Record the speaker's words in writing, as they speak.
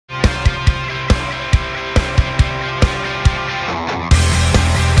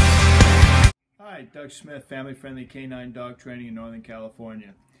Doug Smith, family-friendly canine dog training in Northern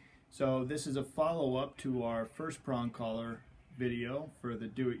California. So this is a follow-up to our first prong collar video for the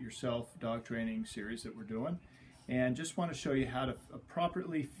do-it-yourself dog training series that we're doing. And just want to show you how to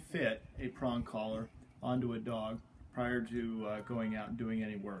properly fit a prong collar onto a dog prior to going out and doing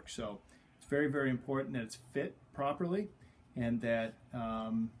any work. So it's very, very important that it's fit properly and that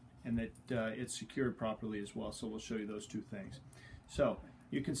it's secured properly as well. So we'll show you those two things. So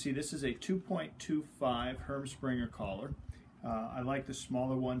you can see this is a 2.25 Hermspringer collar. I like the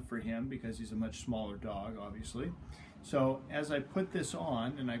smaller one for him because he's a much smaller dog, obviously. So as I put this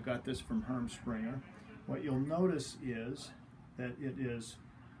on, and I've got this from Hermspringer, what you'll notice is that it is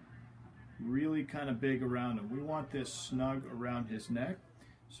really kind of big around him. We want this snug around his neck.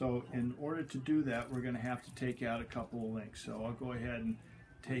 So in order to do that, we're going to have to take out a couple of links. So I'll go ahead and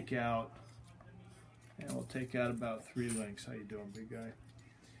take out, and we'll take out about 3 links. How you doing, big guy?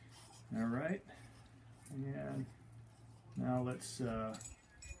 All right, and now let's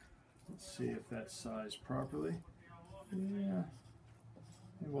see if that's sized properly. Yeah,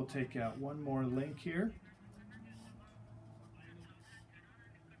 and we'll take out one more link here,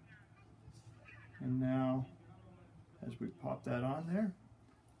 and now as we pop that on there,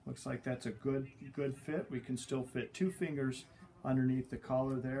 looks like that's a good fit. We can still fit 2 fingers underneath the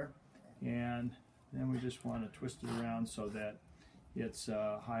collar there, and then we just want to twist it around so that it's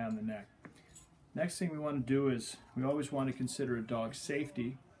high on the neck. Next thing we want to do is we always want to consider a dog's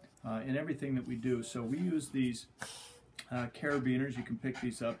safety in everything that we do. So we use these carabiners. You can pick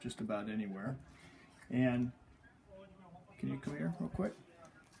these up just about anywhere. And can you come here real quick?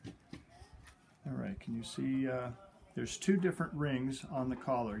 All right, can you see there's 2 different rings on the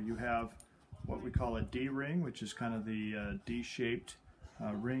collar. You have what we call a D ring, which is kind of the D-shaped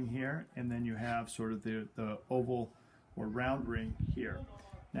ring here, and then you have sort of the oval or round ring here.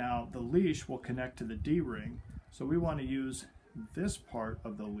 Now the leash will connect to the D ring, so we want to use this part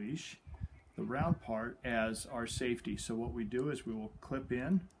of the leash, the round part, as our safety. So what we do is we will clip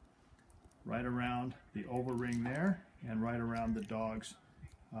in right around the oval ring there and right around the dog's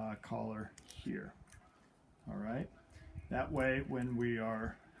collar here. All right, that way when we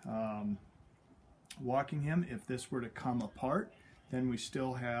are walking him, if this were to come apart, then we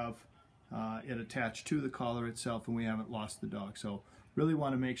still have it attached to the collar itself and we haven't lost the dog. So really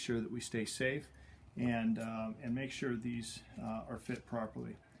want to make sure that we stay safe and make sure these are fit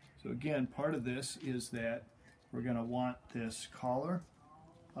properly. So again, part of this is that we're going to want this collar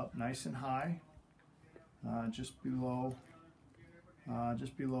up nice and high, just below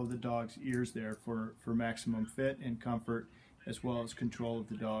the dog's ears there for maximum fit and comfort, as well as control of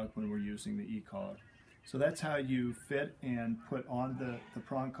the dog when we're using the e-collar. So that's how you fit and put on the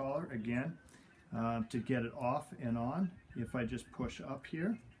prong collar. Again, to get it off and on, if I just push up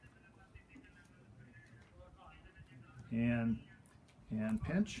here and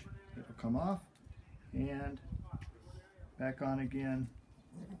pinch, it'll come off, and back on again,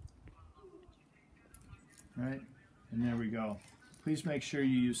 right? And there we go. Please make sure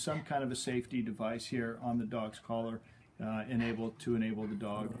you use some kind of a safety device here on the dog's collar to enable the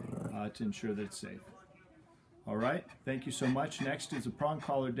dog to ensure that it's safe. All right, thank you so much. Next is a prong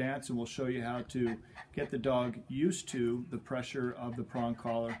collar dance, and we'll show you how to get the dog used to the pressure of the prong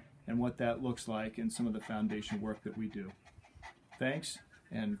collar and what that looks like and some of the foundation work that we do. Thanks,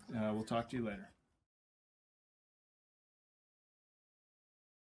 and we'll talk to you later.